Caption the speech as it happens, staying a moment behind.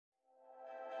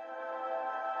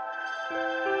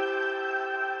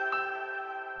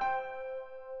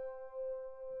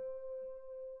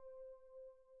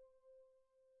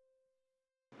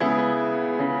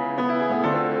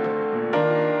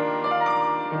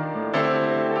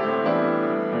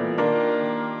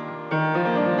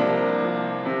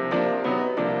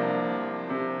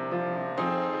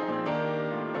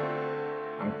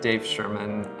I'm Dave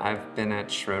Sherman. I've been at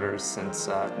Schroders since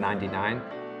 '99.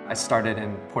 I started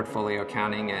in portfolio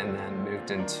accounting and then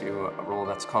moved into a role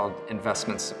that's called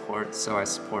investment support. So I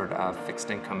support fixed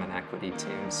income and equity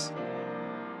teams.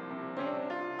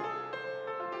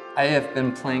 I have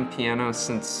been playing piano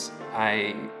since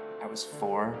I was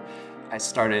 4. I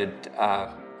started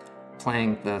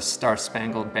playing the Star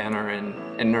Spangled Banner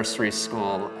in nursery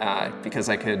school because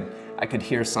I could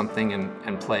hear something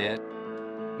and play it.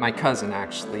 My cousin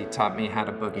actually taught me how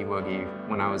to boogie woogie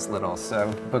when I was little.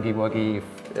 So boogie woogie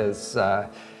is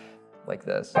like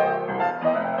this.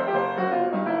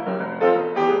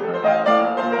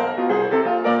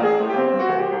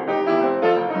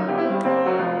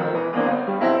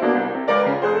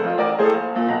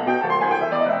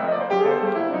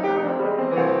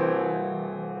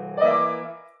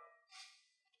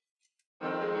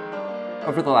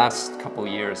 Over the last couple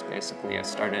years, basically, I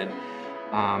started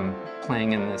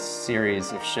playing in this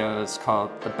series of shows called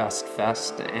The Best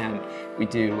Fest, and we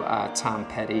do Tom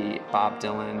Petty, Bob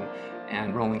Dylan,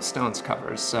 and Rolling Stones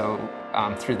covers. So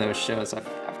through those shows, I've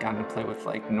gotten to play with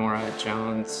like Norah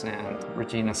Jones and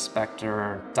Regina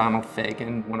Spektor, Donald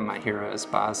Fagen, one of my heroes,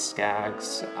 Boz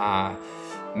Scaggs,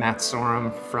 Matt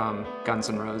Sorum from Guns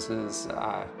N' Roses,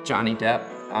 Johnny Depp,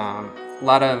 a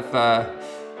lot of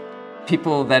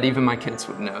people that even my kids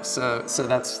would know. So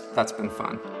that's been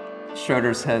fun.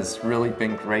 Schroders has really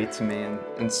been great to me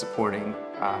in supporting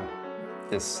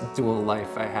this dual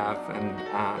life I have, and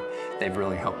they've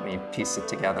really helped me piece it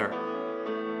together.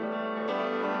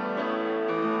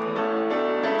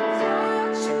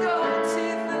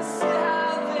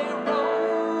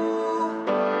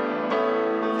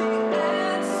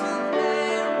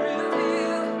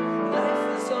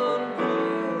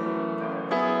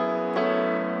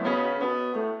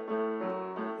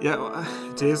 Yeah,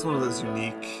 well, Dave's one of those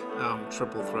unique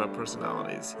triple threat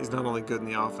personalities. He's not only good in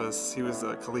the office, he was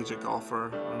a collegiate golfer.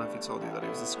 I don't know if he told you that he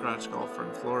was a scratch golfer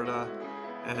in Florida,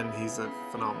 and he's a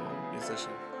phenomenal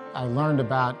musician. I learned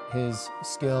about his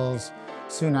skills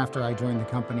soon after I joined the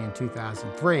company in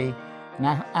 2003. And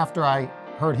after I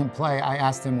heard him play, I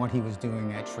asked him what he was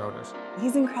doing at Schroders.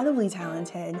 He's incredibly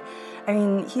talented. I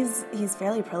mean, he's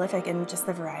fairly prolific in just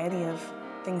the variety of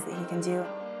things that he can do.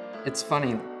 It's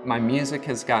funny, my music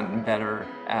has gotten better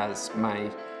as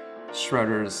my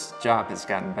Schroders job has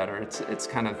gotten better.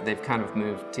 They've kind of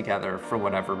moved together for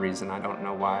whatever reason, I don't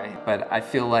know why. But I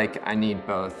feel like I need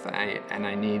both, and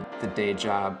I need the day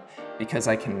job because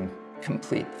I can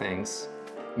complete things.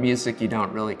 Music, you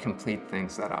don't really complete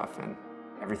things that often.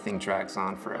 Everything drags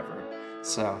on forever.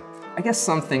 So I guess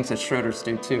some things at Schroders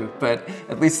do too, but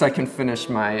at least I can finish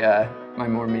my, my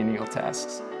more menial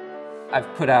tasks.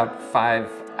 I've put out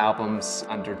 5 albums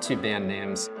under 2 band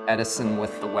names, Edison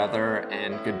with the Weather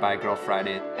and Goodbye Girl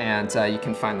Friday, and you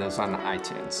can find those on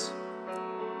iTunes.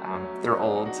 They're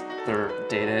old, they're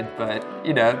dated, but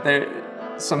you know,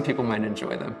 some people might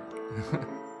enjoy them.